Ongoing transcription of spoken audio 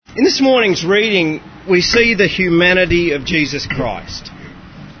In this morning's reading, we see the humanity of Jesus Christ.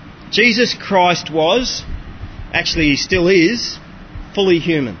 Jesus Christ was, actually he still is, fully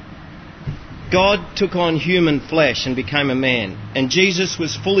human. God took on human flesh and became a man, and Jesus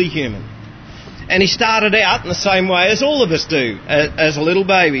was fully human. And he started out in the same way as all of us do, as a little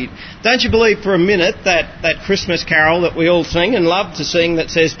baby. Don't you believe for a minute that Christmas carol that we all sing and love to sing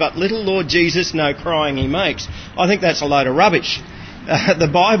that says, "But little Lord Jesus, no crying he makes"? I think that's a load of rubbish.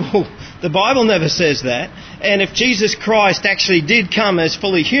 The Bible never says that. And if Jesus Christ actually did come as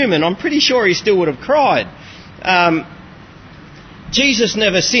fully human, I'm pretty sure he still would have cried. Jesus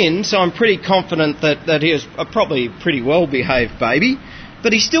never sinned, so I'm pretty confident that he was a probably pretty well-behaved baby.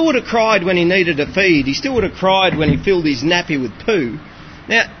 But he still would have cried when he needed a feed. He still would have cried when he filled his nappy with poo.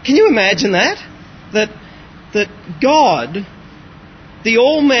 Now, can you imagine that? That God, the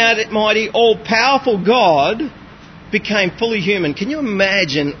almighty, all-powerful God, became fully human. Can you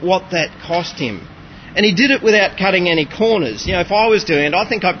imagine what that cost him? And he did it without cutting any corners. You know, if I was doing it, I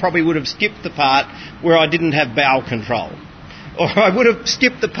think I probably would have skipped the part where I didn't have bowel control. Or I would have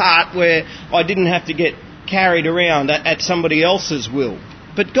skipped the part where I didn't have to get carried around at somebody else's will.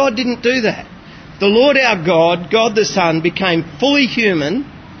 But God didn't do that. The Lord our God, God the Son, became fully human,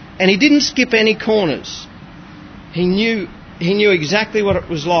 and he didn't skip any corners. He knew exactly what it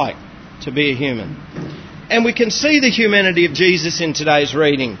was like to be a human. And we can see the humanity of Jesus in today's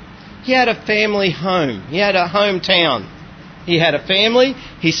reading. He had a family home. He had a hometown. He had a family.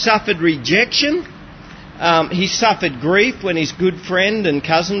 He suffered rejection. He suffered grief when his good friend and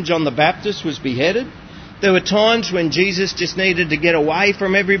cousin John the Baptist was beheaded. There were times when Jesus just needed to get away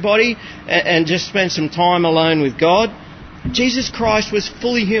from everybody and just spend some time alone with God. Jesus Christ was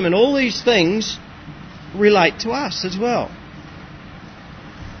fully human. All these things relate to us as well.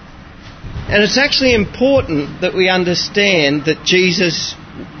 And it's actually important that we understand that Jesus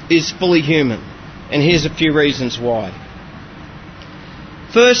is fully human. And here's a few reasons why.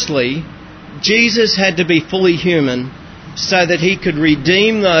 Firstly, Jesus had to be fully human so that he could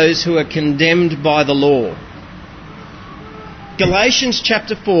redeem those who are condemned by the law. Galatians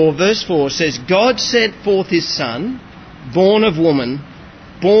chapter 4 verse 4 says, God sent forth his Son, born of woman,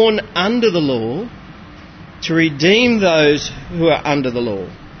 born under the law, to redeem those who are under the law,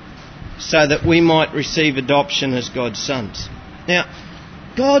 so that we might receive adoption as God's sons. Now,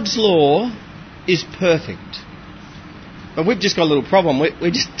 God's law is perfect. But we've just got a little problem.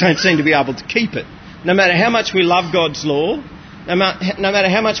 We just don't seem to be able to keep it. No matter how much we love God's law, no matter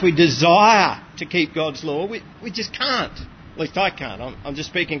how much we desire to keep God's law, we just can't. At least I can't. I'm just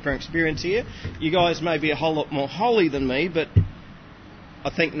speaking from experience here. You guys may be a whole lot more holy than me, but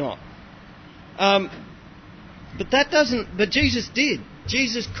I think not. But Jesus did.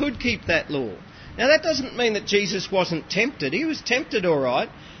 Jesus could keep that law. Now that doesn't mean that Jesus wasn't tempted. He was tempted all right.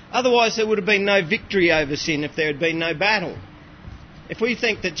 Otherwise there would have been no victory over sin if there had been no battle. If we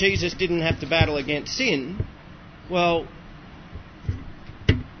think that Jesus didn't have to battle against sin, well,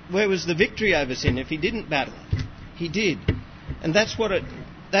 where was the victory over sin if he didn't battle it? He did. And that's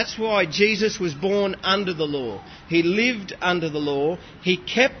why Jesus was born under the law. He lived under the law. He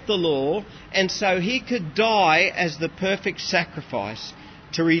kept the law. And so he could die as the perfect sacrifice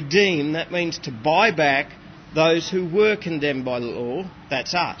to redeem. That means to buy back those who were condemned by the law.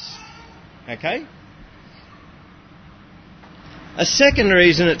 That's us. Okay? A second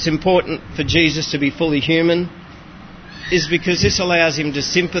reason it's important for Jesus to be fully human is because this allows him to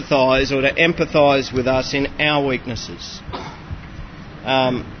sympathise or to empathise with us in our weaknesses.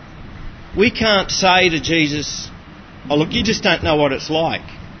 We can't say to Jesus, "Oh, look, you just don't know what it's like."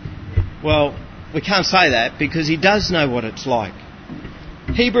 Well, we can't say that because he does know what it's like.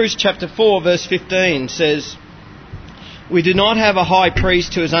 Hebrews chapter 4 verse 15 says, "We do not have a high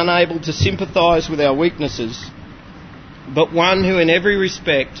priest who is unable to sympathise with our weaknesses, but one who in every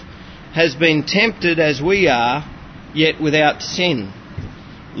respect has been tempted as we are, yet without sin.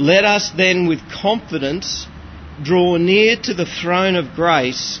 Let us then with confidence draw near to the throne of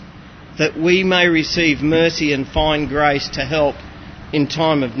grace, that we may receive mercy and find grace to help in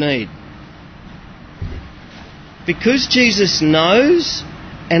time of need." Because Jesus knows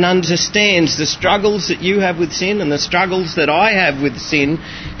and understands the struggles that you have with sin and the struggles that I have with sin,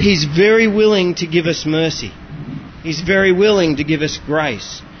 he's very willing to give us mercy. He's very willing to give us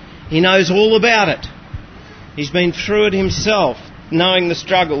grace. He knows all about it. He's been through it himself, knowing the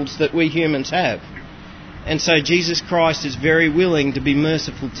struggles that we humans have. And so Jesus Christ is very willing to be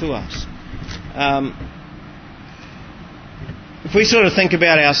merciful to us. If we sort of think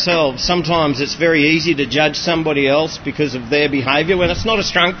about ourselves, sometimes it's very easy to judge somebody else because of their behaviour when it's not a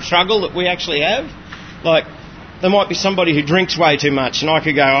struggle that we actually have. Like, There might be somebody who drinks way too much, and I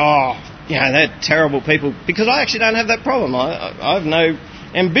could go, oh, they're terrible people, because I actually don't have that problem. I have no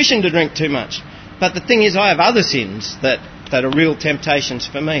ambition to drink too much. But the thing is, I have other sins that are real temptations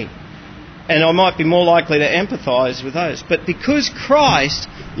for me. And I might be more likely to empathise with those. But because Christ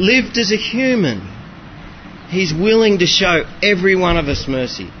lived as a human, He's willing to show every one of us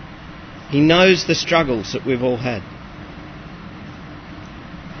mercy. He knows the struggles that we've all had.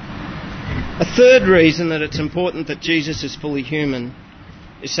 A third reason that it's important that Jesus is fully human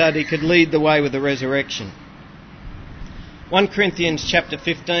is so that He could lead the way with the resurrection. 1 Corinthians chapter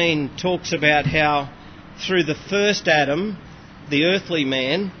 15 talks about how through the first Adam, the earthly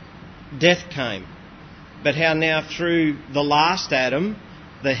man, death came. But how now through the last Adam,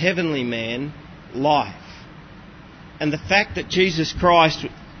 the heavenly man, life. And the fact that Jesus Christ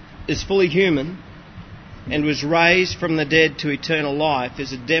is fully human and was raised from the dead to eternal life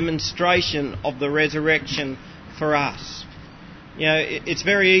is a demonstration of the resurrection for us. It's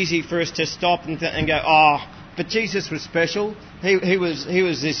very easy for us to stop and go, but Jesus was special. He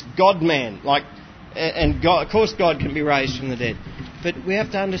was this God-man, and God, of course God can be raised from the dead. But we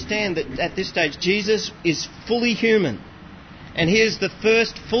have to understand that at this stage Jesus is fully human. And he is the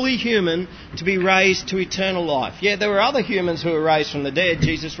first fully human to be raised to eternal life. Yeah, there were other humans who were raised from the dead.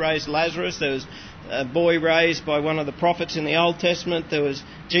 Jesus raised Lazarus. There was a boy raised by one of the prophets in the Old Testament.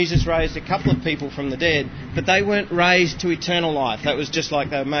 Jesus raised a couple of people from the dead. But they weren't raised to eternal life. That was just like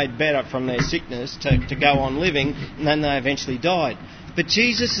they were made better from their sickness to go on living, and then they eventually died. But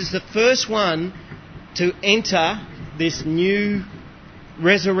Jesus is the first one to enter this new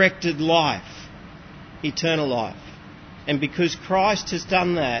resurrected life, eternal life. And because Christ has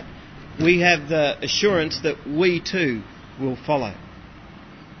done that, we have the assurance that we too will follow.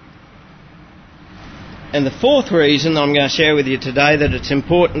 And the fourth reason that I'm going to share with you today that it's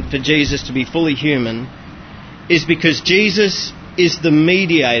important for Jesus to be fully human is because Jesus is the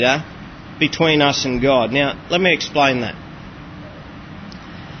mediator between us and God. Now, let me explain that.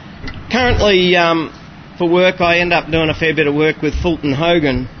 Currently, for work, I end up doing a fair bit of work with Fulton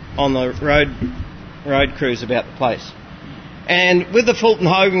Hogan on the road crews about the place. And with the Fulton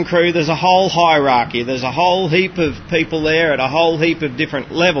Hogan crew, there's a whole hierarchy. There's a whole heap of people there at a whole heap of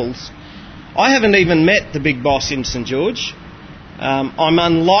different levels. I haven't even met the big boss in St George. I'm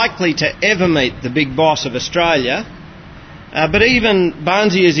unlikely to ever meet the big boss of Australia. But even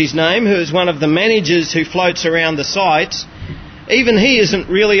Barnesy is his name, who is one of the managers who floats around the sites, even he isn't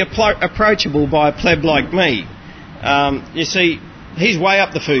really approachable by a pleb like me. You see, he's way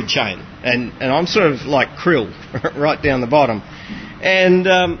up the food chain. And I'm sort of like krill, right down the bottom. And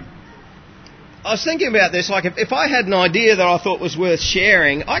I was thinking about this, if I had an idea that I thought was worth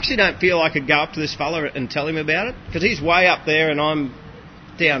sharing, I actually don't feel I could go up to this fella and tell him about it, because he's way up there and I'm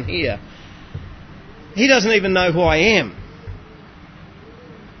down here. He doesn't even know who I am.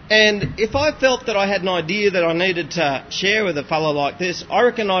 And if I felt that I had an idea that I needed to share with a fellow like this, I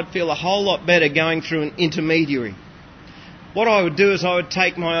reckon I'd feel a whole lot better going through an intermediary. What I would do is I would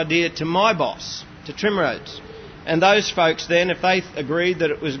take my idea to my boss, to Trimroads. And those folks then, if they agreed that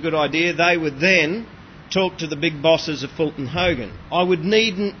it was a good idea, they would then talk to the big bosses of Fulton Hogan. I would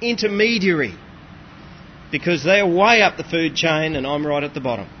need an intermediary because they're way up the food chain and I'm right at the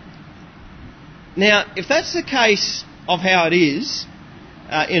bottom. Now, if that's the case of how it is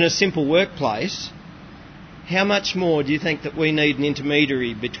in a simple workplace, how much more do you think that we need an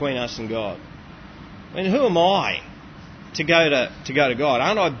intermediary between us and God? I mean, who am I to go to God?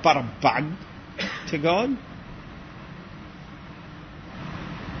 Aren't I but a bug to God?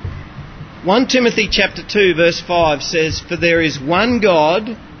 1 Timothy chapter 2 verse 5 says, "For there is one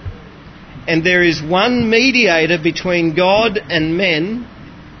God, and there is one mediator between God and men,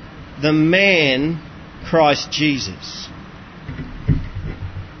 the man Christ Jesus."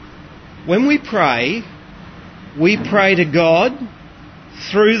 When we pray to God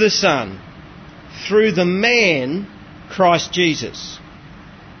through the Son, through the man Christ Jesus.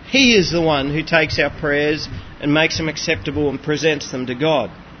 He is the one who takes our prayers and makes them acceptable and presents them to God.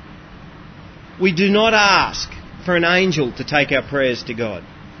 We do not ask for an angel to take our prayers to God.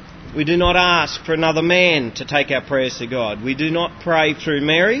 We do not ask for another man to take our prayers to God. We do not pray through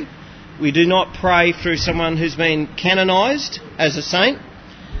Mary. We do not pray through someone who's been canonised as a saint.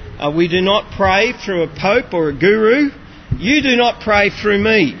 We do not pray through a pope or a guru. You do not pray through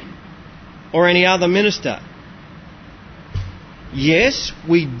me or any other minister. Yes,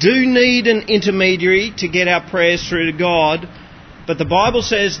 we do need an intermediary to get our prayers through to God, but the Bible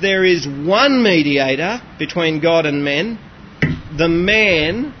says there is one mediator between God and men, the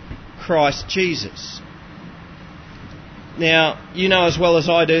man Christ Jesus. Now, you know as well as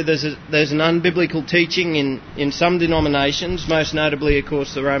I do, there's an unbiblical teaching in some denominations, most notably, of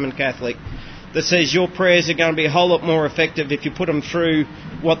course, the Roman Catholic, that says your prayers are going to be a whole lot more effective if you put them through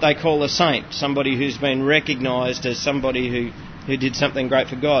what they call a saint, somebody who's been recognised as somebody who did something great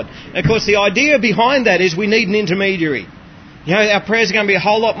for God. And of course, the idea behind that is we need an intermediary. You know, our prayers are going to be a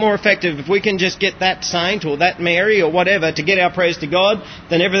whole lot more effective if we can just get that saint or that Mary or whatever to get our prayers to God,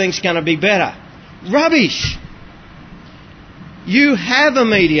 then everything's going to be better. Rubbish! You have a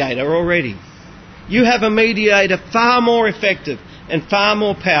mediator already. You have a mediator far more effective and far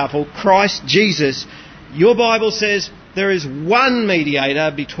more powerful, Christ Jesus. Your Bible says there is one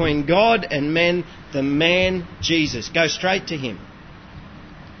mediator between God and men, the man Jesus. Go straight to him.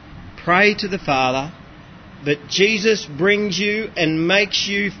 Pray to the Father, but Jesus brings you and makes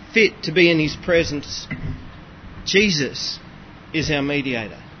you fit to be in his presence. Jesus is our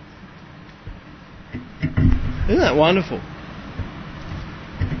mediator. Isn't that wonderful?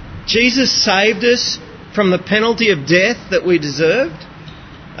 Jesus saved us from the penalty of death that we deserved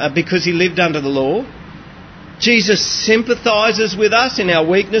because he lived under the law. Jesus sympathises with us in our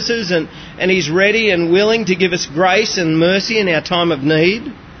weaknesses and he's ready and willing to give us grace and mercy in our time of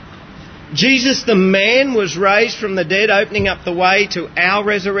need. Jesus the man was raised from the dead, opening up the way to our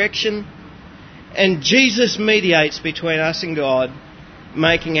resurrection. And Jesus mediates between us and God,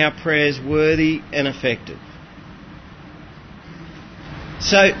 making our prayers worthy and effective.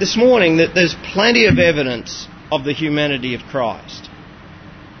 So this morning, that there's plenty of evidence of the humanity of Christ.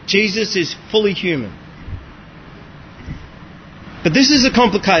 Jesus is fully human. But this is a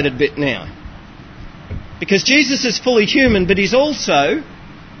complicated bit now. Because Jesus is fully human, but he's also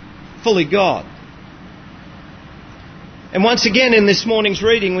fully God. And once again in this morning's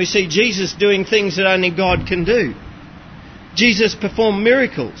reading, we see Jesus doing things that only God can do. Jesus performed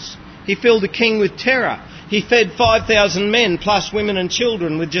miracles. He filled a king with terror. He fed 5,000 men plus women and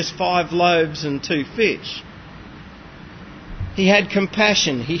children with just 5 loaves and 2 fish. He had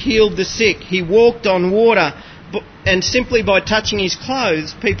compassion. He healed the sick. He walked on water. And simply by touching his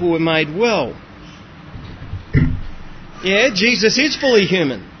clothes, people were made well. Yeah, Jesus is fully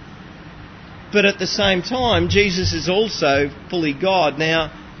human. But at the same time, Jesus is also fully God. Now,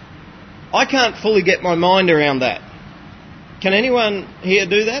 I can't fully get my mind around that. Can anyone here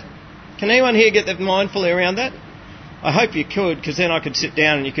do that? Can anyone here get their mind fully around that? I hope you could, because then I could sit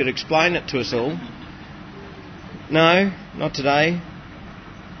down and you could explain it to us all. No, not today.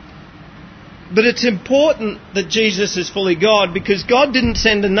 But it's important that Jesus is fully God, because God didn't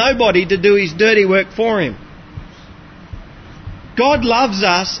send a nobody to do his dirty work for him. God loves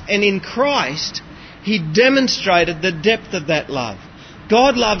us, and in Christ, he demonstrated the depth of that love.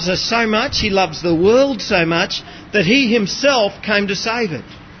 God loves us so much, he loves the world so much, that he himself came to save it.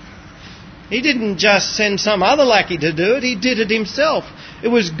 He didn't just send some other lackey to do it, he did it himself. It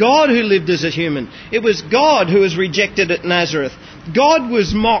was God who lived as a human. It was God who was rejected at Nazareth. God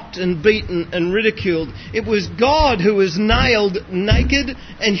was mocked and beaten and ridiculed. It was God who was nailed naked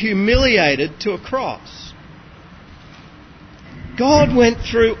and humiliated to a cross. God went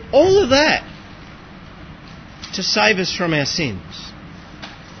through all of that to save us from our sins.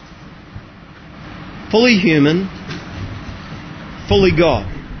 Fully human, fully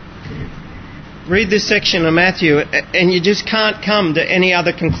God. Read this section of Matthew and you just can't come to any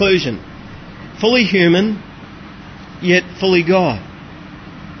other conclusion. Fully human, yet fully God.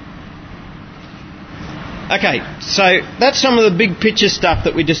 Okay, so that's some of the big picture stuff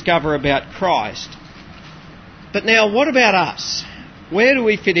that we discover about Christ. But now, what about us? Where do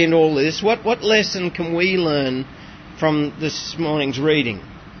we fit in all this? What lesson can we learn from this morning's reading?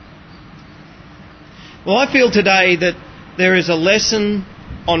 Well, I feel today that there is a lesson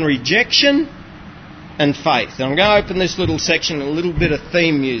on rejection and faith. And I'm going to open this little section with a little bit of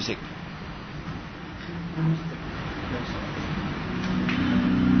theme music.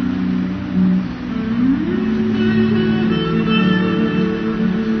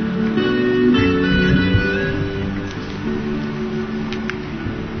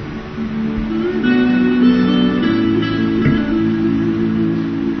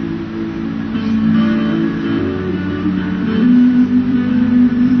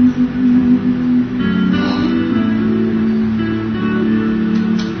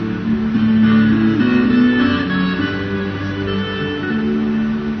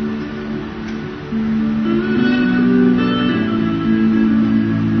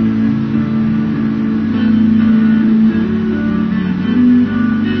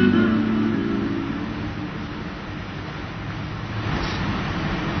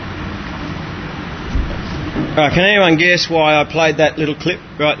 Can anyone guess why I played that little clip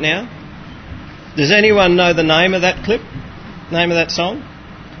right now? Does anyone know the name of that clip? Name of that song?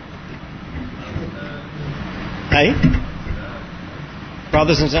 Hey?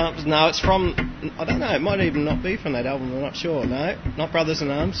 Brothers in Arms? No, it's from... I don't know, it might even not be from that album, I'm not sure. No, not Brothers in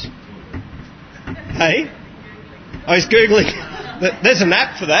Arms. Hey? Oh, he's Googling. There's an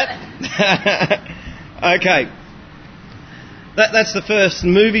app for that. Okay. That's the first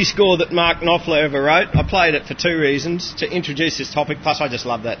movie score that Mark Knopfler ever wrote. I played it for two reasons. To introduce this topic, plus I just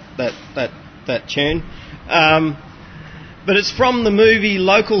love that tune. But it's from the movie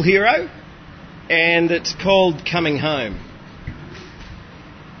Local Hero, and it's called Coming Home.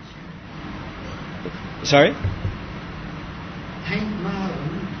 Sorry? Hank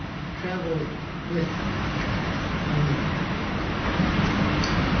Marlin travelled with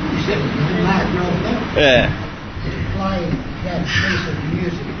Mark Knopfler. Yeah. To play that piece of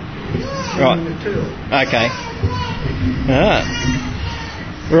music. Right. The tour. Okay.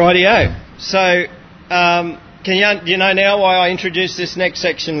 Rightio. So, do you know now why I introduced this next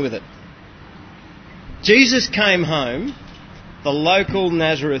section with it? Jesus came home, the local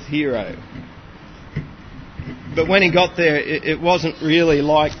Nazareth hero. But when he got there, it wasn't really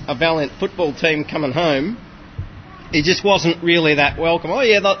like a valiant football team coming home. He just wasn't really that welcome. Oh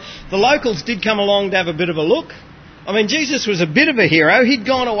yeah, the locals did come along to have a bit of a look. I mean, Jesus was a bit of a hero. He'd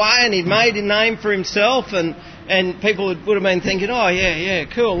gone away and he'd made a name for himself, and people would have been thinking, oh yeah,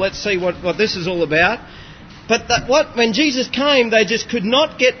 cool, let's see what this is all about. But when Jesus came, they just could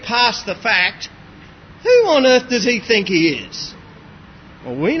not get past the fact, who on earth does he think he is?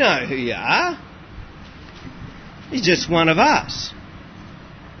 Well, we know who you are. He's just one of us.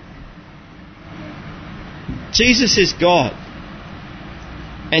 Jesus is God.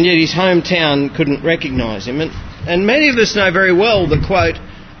 And yet his hometown couldn't recognise him. And many of us know very well the quote,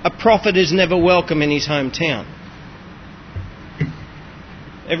 a prophet is never welcome in his hometown.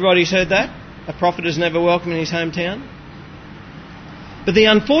 Everybody's heard that? A prophet is never welcome in his hometown? But the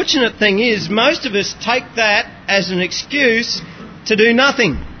unfortunate thing is, most of us take that as an excuse to do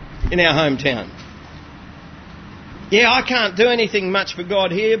nothing in our hometown. Yeah, I can't do anything much for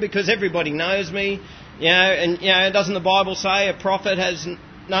God here because everybody knows me. Doesn't the Bible say a prophet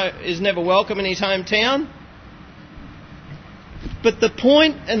is never welcome in his hometown? But the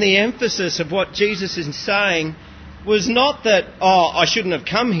point and the emphasis of what Jesus is saying was not that, I shouldn't have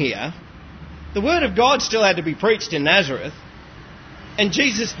come here. The word of God still had to be preached in Nazareth, and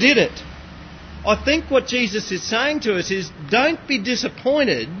Jesus did it. I think what Jesus is saying to us is, don't be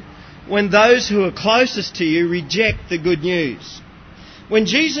disappointed when those who are closest to you reject the good news. When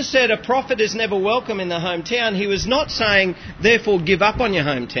Jesus said a prophet is never welcome in the hometown, he was not saying, therefore give up on your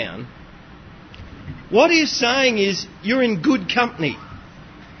hometown. What he is saying is, you're in good company.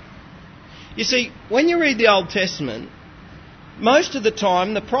 You see, when you read the Old Testament, most of the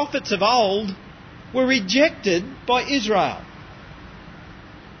time the prophets of old were rejected by Israel.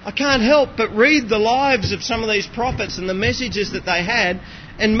 I can't help but read the lives of some of these prophets and the messages that they had,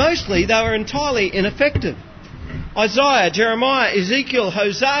 and mostly they were entirely ineffective. Isaiah, Jeremiah, Ezekiel,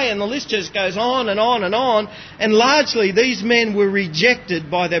 Hosea, and the list just goes on and on and on, and largely these men were rejected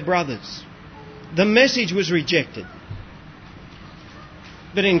by their brothers. The message was rejected.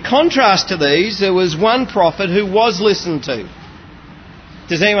 But in contrast to these, there was one prophet who was listened to.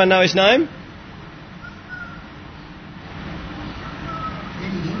 Does anyone know his name?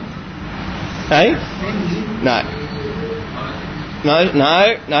 Hey?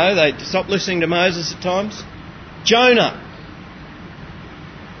 No, they stopped listening to Moses at times. Jonah.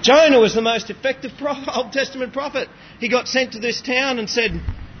 Jonah was the most effective Old Testament prophet. He got sent to this town and said,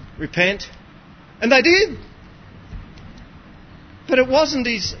 repent. And they did. But it wasn't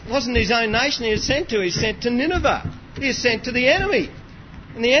his own nation he was sent to. He was sent to Nineveh. He was sent to the enemy.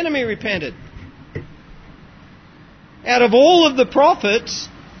 And the enemy repented. Out of all of the prophets,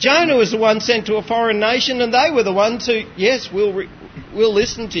 Jonah was the one sent to a foreign nation, and they were the ones who, yes, we'll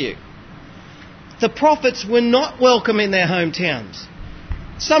listen to you. The prophets were not welcome in their hometowns.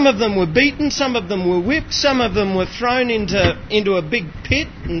 Some of them were beaten, some of them were whipped, some of them were thrown into a big pit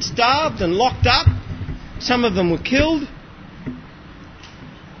and starved and locked up. Some of them were killed.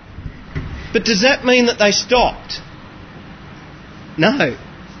 But does that mean that they stopped? No.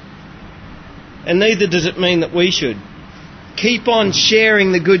 And neither does it mean that we should. Keep on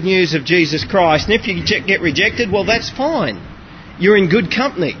sharing the good news of Jesus Christ. And if you get rejected, well, that's fine. You're in good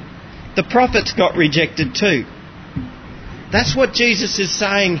company. The prophets got rejected too. That's what Jesus is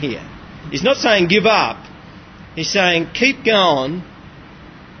saying here. He's not saying give up. He's saying keep going,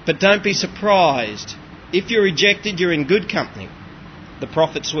 but don't be surprised. If you're rejected, you're in good company. The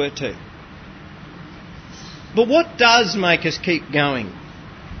prophets were too. But what does make us keep going?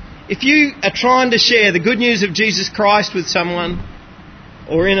 If you are trying to share the good news of Jesus Christ with someone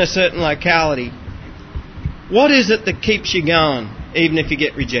or in a certain locality, what is it that keeps you going even if you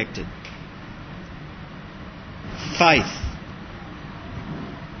get rejected? Faith.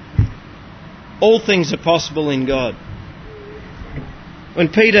 All things are possible in God. When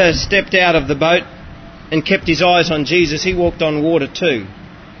Peter stepped out of the boat and kept his eyes on Jesus, he walked on water too.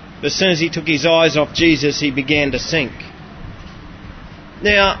 But as soon as he took his eyes off Jesus, he began to sink.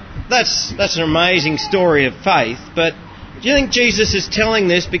 Now, that's an amazing story of faith, but do you think Jesus is telling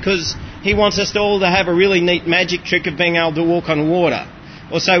this because he wants us all to have a really neat magic trick of being able to walk on water,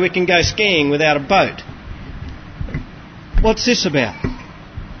 or so we can go skiing without a boat? What's this about?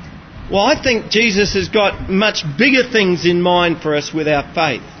 Well, I think Jesus has got much bigger things in mind for us with our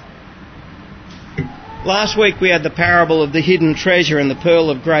faith. Last week we had the parable of the hidden treasure and the pearl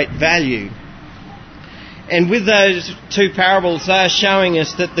of great value. And with those two parables, they are showing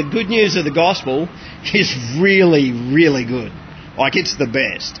us that the good news of the gospel is really, really good. Like, it's the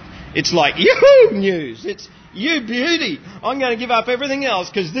best. It's like, yoo-hoo news. It's, you beauty. I'm going to give up everything else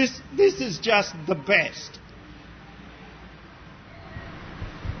because this is just the best.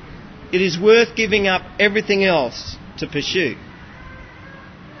 It is worth giving up everything else to pursue.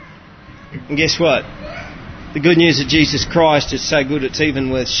 And guess what? The good news of Jesus Christ is so good it's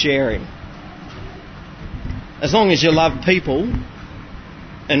even worth sharing. As long as you love people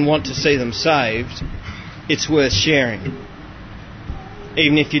and want to see them saved, it's worth sharing.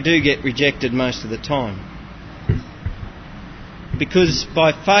 Even if you do get rejected most of the time. Because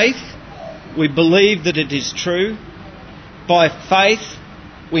by faith, we believe that it is true. By faith,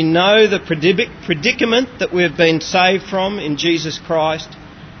 we know the predicament that we have been saved from in Jesus Christ.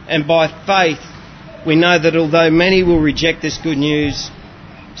 And by faith, we know that although many will reject this good news,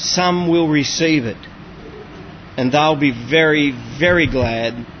 some will receive it. And they'll be very, very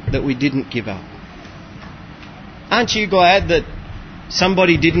glad that we didn't give up. Aren't you glad that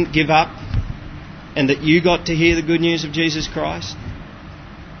somebody didn't give up and that you got to hear the good news of Jesus Christ?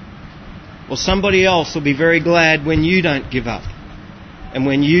 Well, somebody else will be very glad when you don't give up and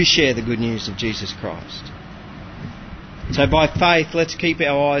when you share the good news of Jesus Christ. So by faith, let's keep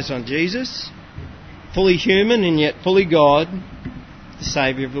our eyes on Jesus, fully human and yet fully God, the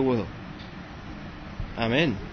Saviour of the world. Amen.